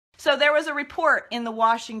So there was a report in the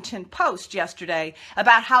Washington Post yesterday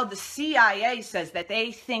about how the CIA says that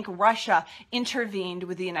they think Russia intervened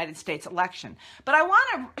with the United States election. But I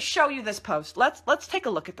want to show you this post. Let's take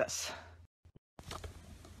a look at this.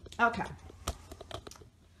 Okay.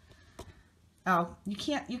 Oh, you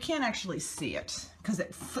can't actually see it because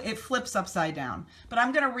it flips upside down. But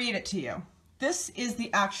I'm going to read it to you. This is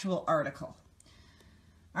the actual article.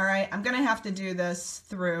 All right, I'm going to have to do this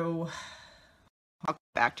through... I'll go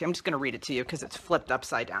back to you. I'm just going to read it to you because it's flipped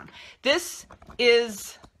upside down. This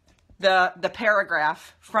is the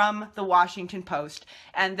paragraph from the Washington Post,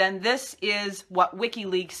 and then this is what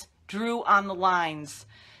WikiLeaks drew on the lines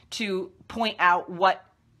to point out what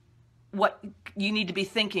you need to be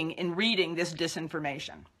thinking in reading this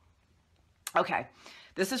disinformation. Okay,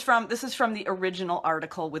 this is from the original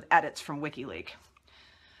article with edits from WikiLeaks.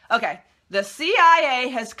 Okay. The CIA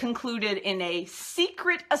has concluded in a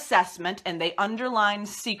secret assessment, and they underline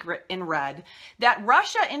secret in red, that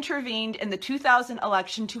Russia intervened in the 2000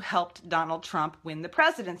 election to help Donald Trump win the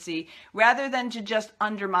presidency, rather than to just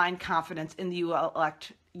undermine confidence in the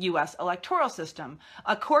U.S. electoral system,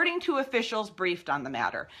 according to officials briefed on the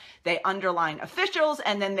matter. They underline officials,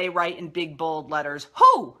 and then they write in big bold letters,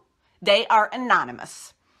 who? They are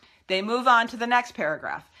anonymous. They move on to the next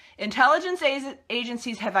paragraph. Intelligence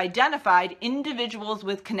agencies have identified individuals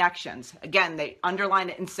with connections. Again, they underline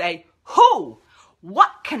it and say, who?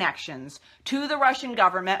 What connections? To the Russian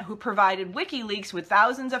government, who provided WikiLeaks with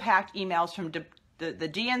thousands of hacked emails from the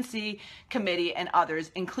DNC committee and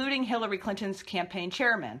others, including Hillary Clinton's campaign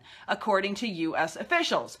chairman, according to U.S.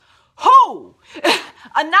 officials. Who?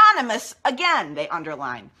 Anonymous, again, they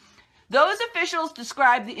underline. Those officials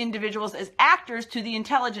describe the individuals as actors to the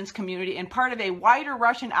intelligence community and part of a wider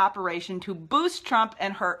Russian operation to boost Trump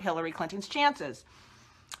and hurt Hillary Clinton's chances.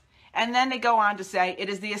 And then they go on to say, it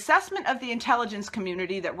is the assessment of the intelligence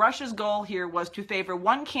community that Russia's goal here was to favor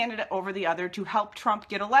one candidate over the other to help Trump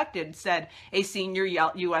get elected, said a senior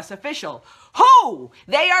U.S. official. Who?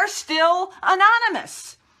 They are still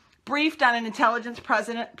anonymous. Briefed on an intelligence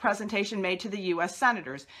presentation made to the U.S.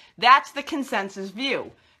 senators. That's the consensus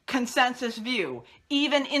view. Consensus view.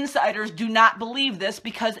 Even insiders do not believe this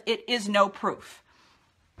because it is no proof.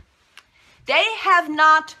 They have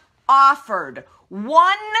not offered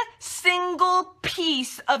one single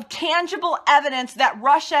piece of tangible evidence that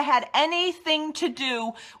Russia had anything to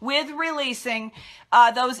do with releasing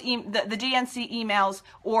the DNC emails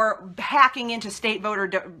or hacking into state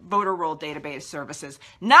voter roll database services.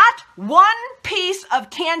 Not one piece of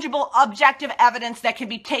tangible, objective evidence that can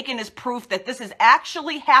be taken as proof that this has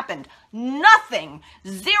actually happened. Nothing.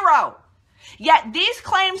 Zero. Yet these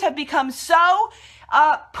claims have become so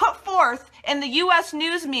put forth in the U.S.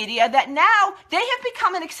 news media that now they have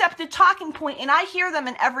become an accepted talking point, and I hear them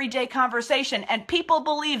in everyday conversation, and people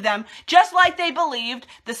believe them just like they believed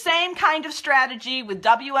the same kind of strategy with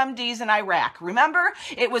WMDs in Iraq. Remember?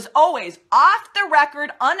 It was always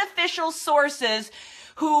off-the-record, unofficial sources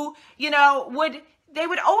who, they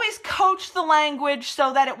would always coach the language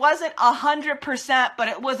so that it wasn't 100%, but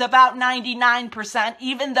it was about 99%,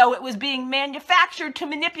 even though it was being manufactured to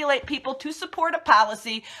manipulate people to support a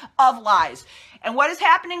policy of lies. And what is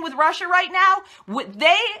happening with Russia right now?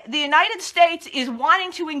 The United States is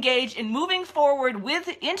wanting to engage in moving forward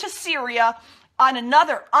into Syria on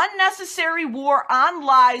another unnecessary war on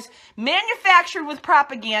lies, manufactured with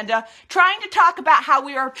propaganda, trying to talk about how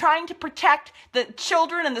we are trying to protect the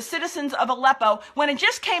children and the citizens of Aleppo, when it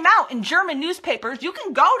just came out in German newspapers. You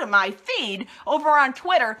can go to my feed over on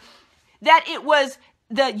Twitter, that it was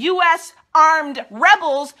the U.S. armed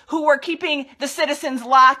rebels who were keeping the citizens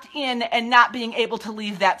locked in and not being able to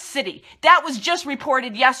leave that city. That was just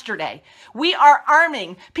reported yesterday. We are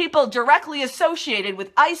arming people directly associated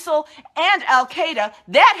with ISIL and Al-Qaeda.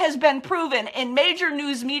 That has been proven in major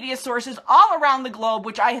news media sources all around the globe,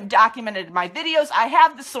 which I have documented in my videos. I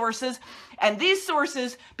have the sources. And these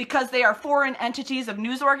sources, because they are foreign entities of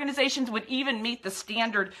news organizations, would even meet the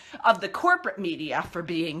standard of the corporate media for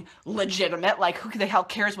being legitimate. Like, who the hell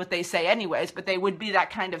cares what they say anyways? But they would be that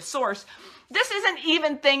kind of source. This isn't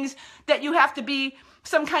even things that you have to be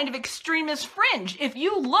some kind of extremist fringe. If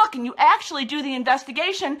you look and you actually do the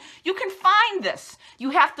investigation, you can find this. You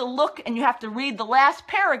have to look and you have to read the last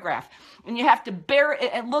paragraph. And you have to bear it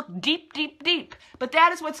and look deep, deep, deep. But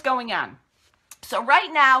that is what's going on. So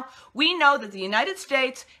right now, we know that the United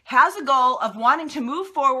States has a goal of wanting to move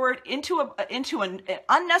forward into an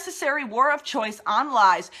unnecessary war of choice on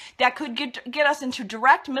lies that could get us into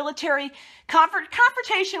direct military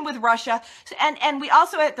confrontation with Russia. And we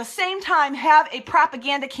also at the same time have a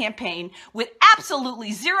propaganda campaign with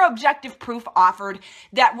absolutely zero objective proof offered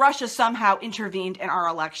that Russia somehow intervened in our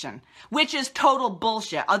election, which is total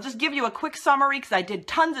bullshit. I'll just give you a quick summary because I did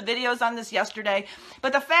tons of videos on this yesterday.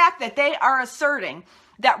 But the fact that they are asserting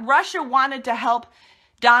that Russia wanted to help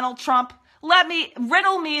Donald Trump,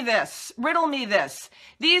 riddle me this.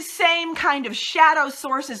 These same kind of shadow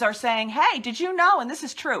sources are saying, hey, did you know, and this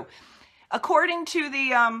is true, according to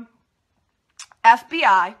the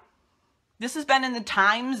FBI, this has been in the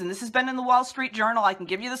Times and this has been in the Wall Street Journal. I can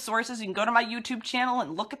give you the sources. You can go to my YouTube channel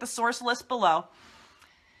and look at the source list below.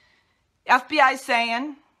 FBI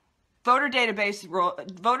saying voter database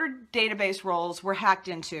rolls were hacked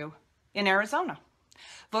into in Arizona.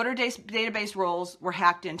 Voter database rolls were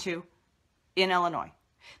hacked into in Illinois.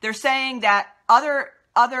 They're saying that other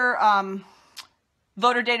voter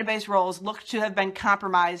database rolls look to have been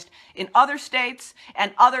compromised in other states,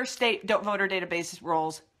 and other state voter database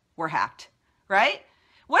rolls were hacked, right?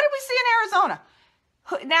 What did we see in Arizona?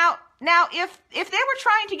 Now, if they were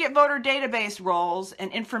trying to get voter database rolls and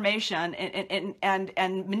information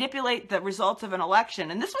and manipulate the results of an election,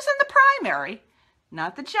 and this was in the primary,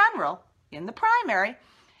 not the general, in the primary,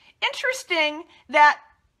 interesting that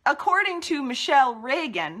according to Michelle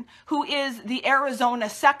Reagan, who is the Arizona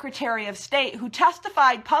Secretary of State, who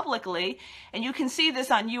testified publicly, and you can see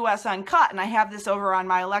this on US Uncut, and I have this over on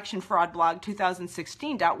my election fraud blog,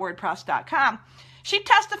 2016.wordpress.com. She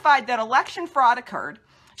testified that election fraud occurred.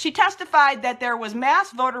 She testified that there was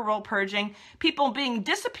mass voter roll purging, people being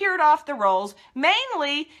disappeared off the rolls,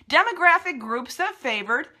 mainly demographic groups that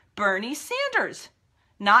favored Bernie Sanders,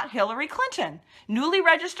 not Hillary Clinton. Newly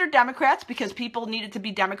registered Democrats, because people needed to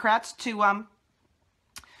be Democrats to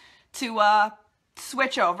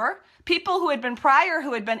switch over. People who had been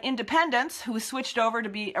independents, who switched over to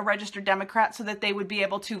be a registered Democrat so that they would be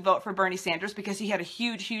able to vote for Bernie Sanders because he had a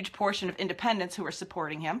huge portion of independents who were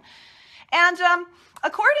supporting him. And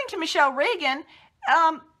according to Michelle Reagan,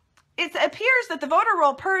 it appears that the voter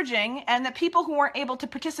roll purging and that people who weren't able to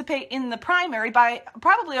participate in the primary by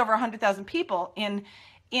probably over 100,000 people in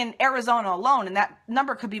Arizona alone, and that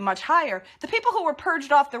number could be much higher, the people who were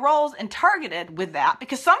purged off the rolls and targeted with that,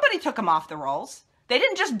 because somebody took them off the rolls, they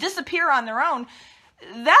didn't just disappear on their own,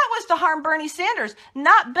 that was to harm Bernie Sanders,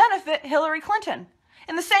 not benefit Hillary Clinton.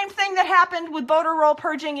 And the same thing that happened with voter roll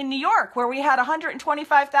purging in New York, where we had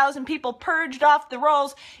 125,000 people purged off the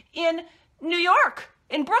rolls in New York,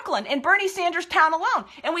 in Brooklyn, in Bernie Sanders' town alone.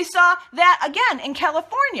 And we saw that again in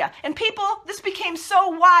California. And this became so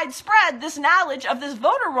widespread, this knowledge of this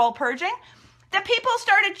voter roll purging, that people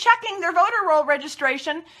started checking their voter roll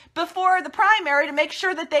registration before the primary to make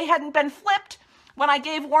sure that they hadn't been flipped. When I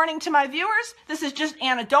gave warning to my viewers, this is just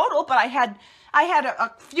anecdotal, but I had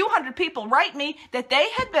a few hundred people write me that they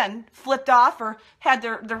had been flipped off or had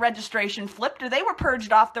their registration flipped, or they were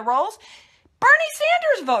purged off the rolls. Bernie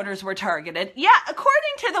Sanders voters were targeted. Yeah,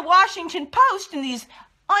 according to the Washington Post and these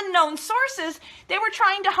unknown sources, they were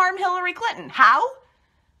trying to harm Hillary Clinton. How?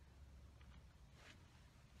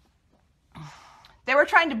 They were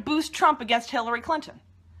trying to boost Trump against Hillary Clinton.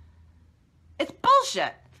 It's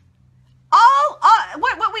bullshit.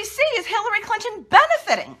 What we see is Hillary Clinton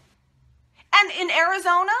benefiting. And in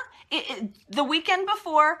Arizona, the weekend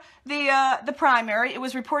before the primary, it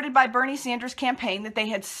was reported by Bernie Sanders' campaign that they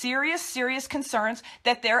had serious concerns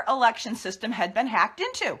that their election system had been hacked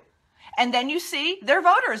into. And then you see their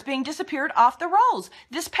voters being disappeared off the rolls.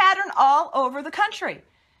 This pattern all over the country.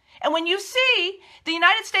 And when you see the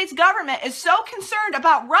United States government is so concerned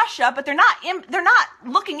about Russia, but they're not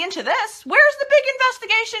looking into this, where's the big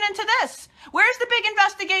investigation into this? Where's the big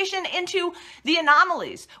investigation into the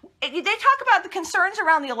anomalies? They talk about the concerns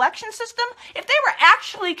around the election system. If they were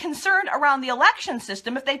actually concerned around the election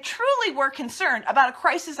system, if they truly were concerned about a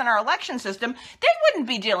crisis in our election system, they wouldn't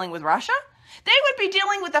be dealing with Russia. They would be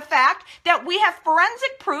dealing with the fact that we have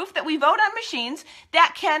forensic proof that we vote on machines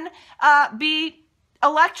that can be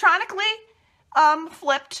electronically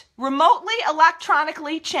flipped, remotely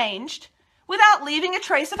electronically changed without leaving a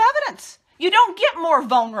trace of evidence. You don't get more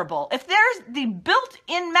vulnerable. If there's the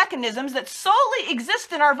built-in mechanisms that solely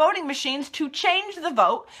exist in our voting machines to change the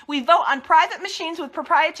vote, we vote on private machines with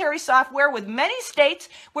proprietary software with many states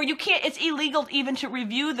where it's illegal even to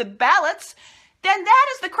review the ballots, then that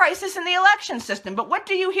is the crisis in the election system. But what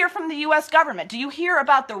do you hear from the U.S. government? Do you hear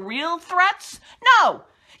about the real threats? No.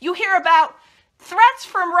 You hear about threats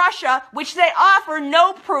from Russia, which they offer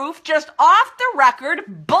no proof, just off the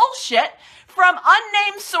record bullshit from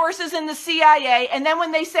unnamed sources in the CIA. And then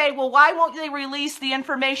when they say, well, why won't they release the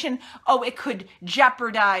information? Oh, it could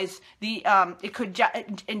jeopardize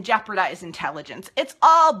jeopardize intelligence. It's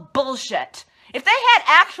all bullshit. If they had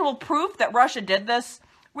actual proof that Russia did this,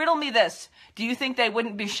 riddle me this. Do you think they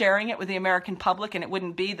wouldn't be sharing it with the American public and it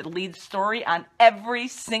wouldn't be the lead story on every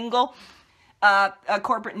single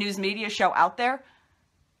corporate news media show out there?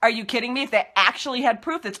 Are you kidding me? If they actually had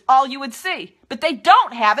proof, that's all you would see. But they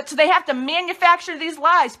don't have it, so they have to manufacture these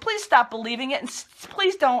lies. Please stop believing it, and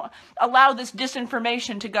please don't allow this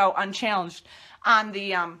disinformation to go unchallenged on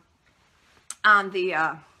the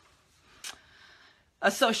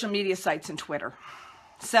social media sites and Twitter.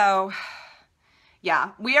 So,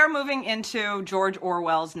 yeah, we are moving into George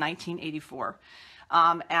Orwell's 1984.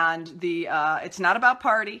 It's not about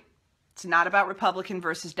party. It's not about Republican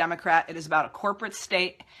versus Democrat. It is about a corporate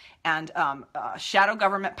state and shadow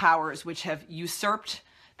government powers which have usurped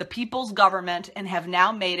the people's government and have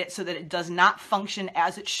now made it so that it does not function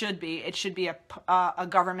as it should be. It should be a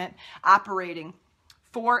government operating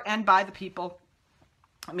for and by the people.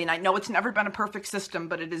 I mean, I know it's never been a perfect system,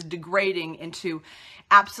 but it is degrading into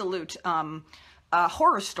absolute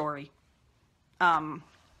horror story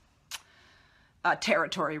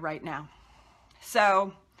territory right now.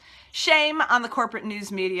 So shame on the corporate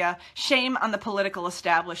news media, shame on the political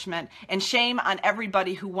establishment, and shame on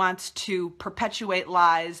everybody who wants to perpetuate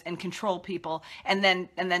lies and control people and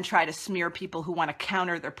then try to smear people who want to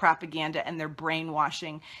counter their propaganda and their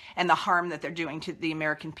brainwashing and the harm that they're doing to the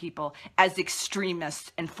American people as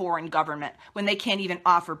extremists and foreign government when they can't even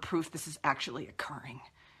offer proof this is actually occurring.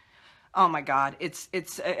 Oh my God,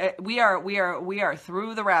 we are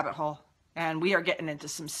through the rabbit hole. And we are getting into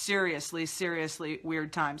some seriously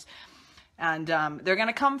weird times. And they're going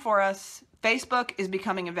to come for us. Facebook is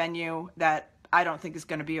becoming a venue that I don't think is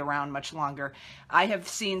going to be around much longer. I have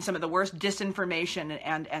seen some of the worst disinformation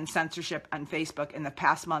and censorship on Facebook in the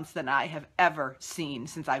past months than I have ever seen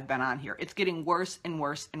since I've been on here. It's getting worse and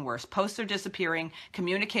worse and worse. Posts are disappearing.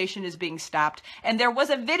 Communication is being stopped. And there was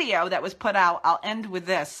a video that was put out, I'll end with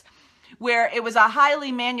this, where it was a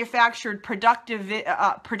highly manufactured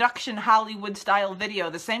production Hollywood style video,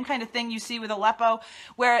 the same kind of thing you see with Aleppo,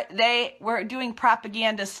 where they were doing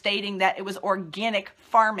propaganda stating that it was organic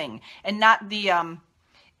farming and not the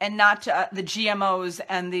GMOs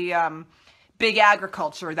and the big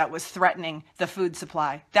agriculture that was threatening the food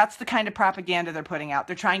supply. That's the kind of propaganda they're putting out.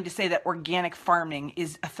 They're trying to say that organic farming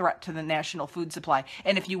is a threat to the national food supply.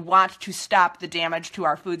 And if you want to stop the damage to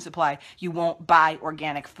our food supply, you won't buy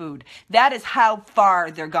organic food. That is how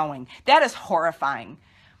far they're going. That is horrifying.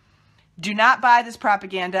 Do not buy this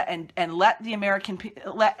propaganda and let the American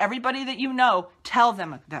people, let everybody that you know, tell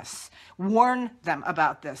them this. Warn them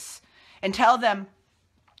about this. And tell them,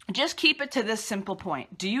 just keep it to this simple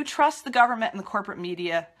point. Do you trust the government and the corporate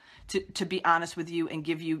media to be honest with you and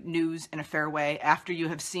give you news in a fair way after you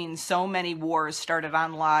have seen so many wars started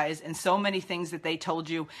on lies and so many things that they told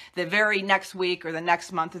you the very next week or the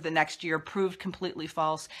next month or the next year proved completely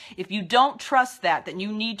false? If you don't trust that, then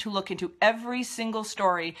you need to look into every single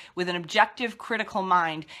story with an objective, critical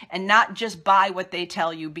mind and not just buy what they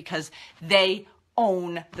tell you because they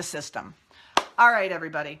own the system. All right,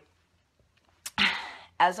 everybody.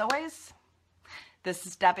 As always, this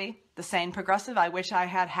is Debbie, the Sane Progressive. I wish I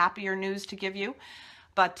had happier news to give you,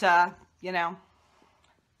 but, you know,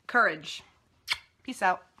 courage. Peace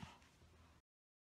out.